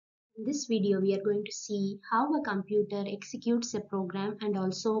In this video, we are going to see how a computer executes a program and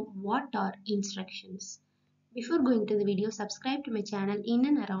also what are instructions. Before going to the video, subscribe to my channel in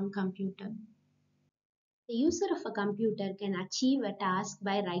and around computer. The user of a computer can achieve a task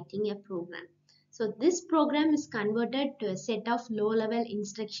by writing a program. So this program is converted to a set of low-level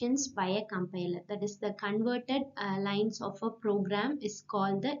instructions by a compiler. That is, the converted lines of a program is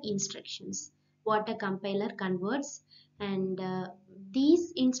called the instructions. What a compiler converts, and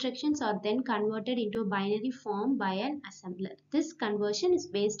these instructions are then converted into a binary form by an assembler. This conversion is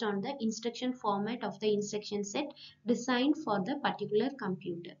based on the instruction format of the instruction set designed for the particular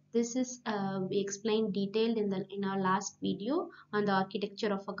computer. This is we explained detailed in our last video on the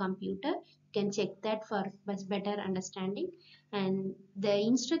architecture of a computer. You can check that for better understanding. And the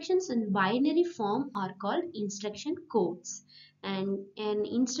instructions in binary form are called instruction codes. And an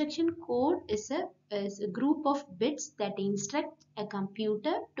instruction code is a group of bits that instruct a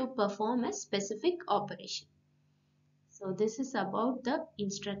computer to perform a specific operation. So this is about the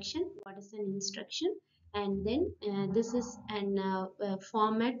instruction. What is an instruction? And then this is an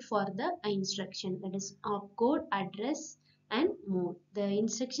format for the instruction, that is opcode, address and mode. The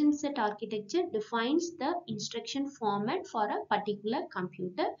instruction set architecture defines the instruction format for a particular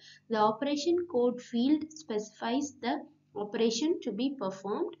computer. The operation code field specifies the operation to be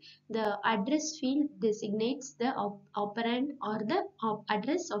performed. The address field designates the operand or the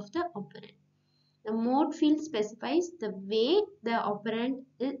address of the operand. The mode field specifies the way the operand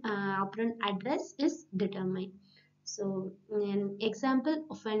address is determined. So an example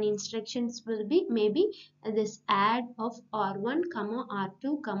of an instructions will be maybe this add of R1,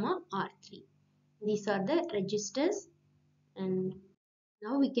 R2, R3. These are the registers, and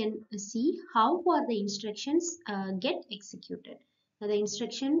now we can see how are the instructions get executed. The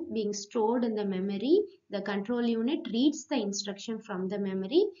instruction being stored in the memory, the control unit reads the instruction from the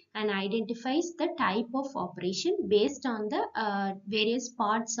memory and identifies the type of operation based on the various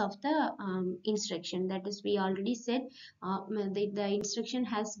parts of the instruction. That is, we already said the instruction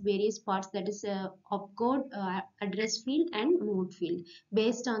has various parts, that is opcode, address field and mode field.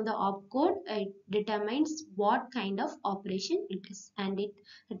 Based on the opcode, it determines what kind of operation it is, and it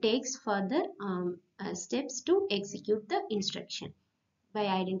takes further steps to execute the instruction by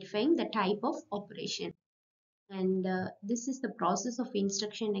identifying the type of operation. And this is the process of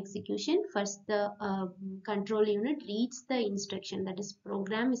instruction execution. First, the control unit reads the instruction, that is,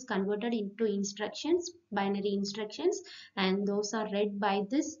 program is converted into instructions, binary instructions, and those are read by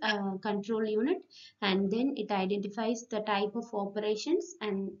this control unit, and then it identifies the type of operations,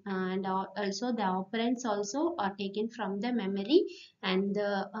 and also the operands also are taken from the memory, and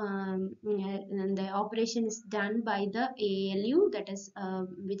the operation is done by the ALU, that is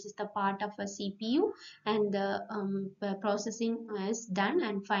which is the part of a CPU, and the processing is done,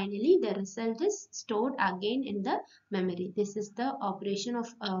 and finally the result is stored again in the memory. This is the operation of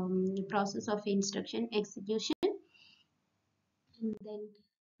process of instruction execution. And then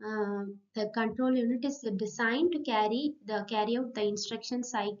the control unit is designed to carry out the instruction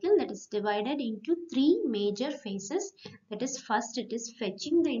cycle, that is divided into three major phases. That is, first it is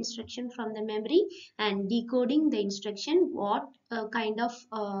fetching the instruction from the memory and decoding the instruction, what kind of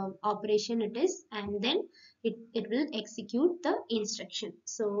operation it is, and then it will execute the instruction.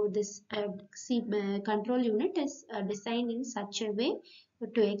 So this control unit is designed in such a way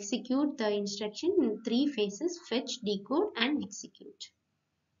to execute the instruction in three phases: fetch, decode and execute.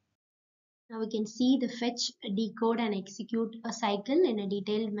 Now we can see the fetch, decode and execute a cycle in a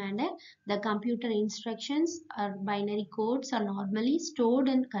detailed manner. The computer instructions or binary codes are normally stored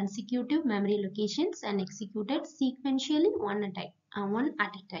in consecutive memory locations and executed sequentially one at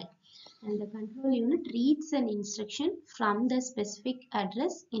a time. And the control unit reads an instruction from the specific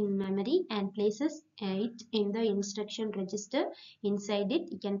address in memory and places it in the instruction register inside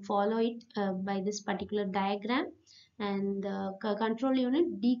it. You can follow it by this particular diagram. And the control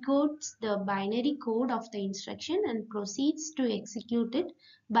unit decodes the binary code of the instruction and proceeds to execute it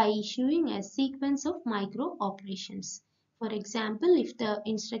by issuing a sequence of micro operations. For example, if the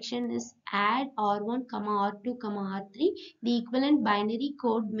instruction is add R1, R2, R3, the equivalent binary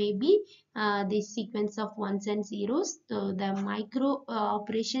code may be this sequence of ones and zeros. So the micro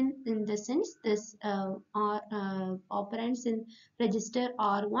operation, in the sense, this operands in register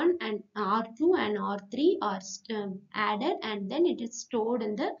R1 and R2 and R3 are added, and then it is stored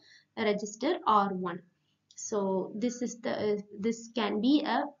in the register R1. So this is the this can be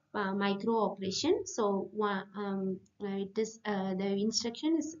a micro operation. So it is the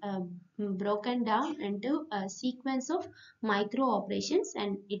instruction is broken down into a sequence of micro operations,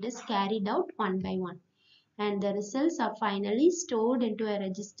 and it is carried out one by one. and the results are finally stored into a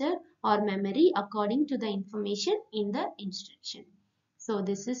register or memory according to the information in the instruction. So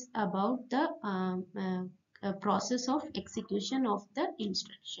this is about the process of execution of the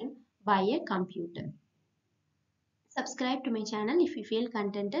instruction by a computer. Subscribe to my channel if you feel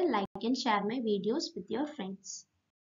contented, like and share my videos with your friends.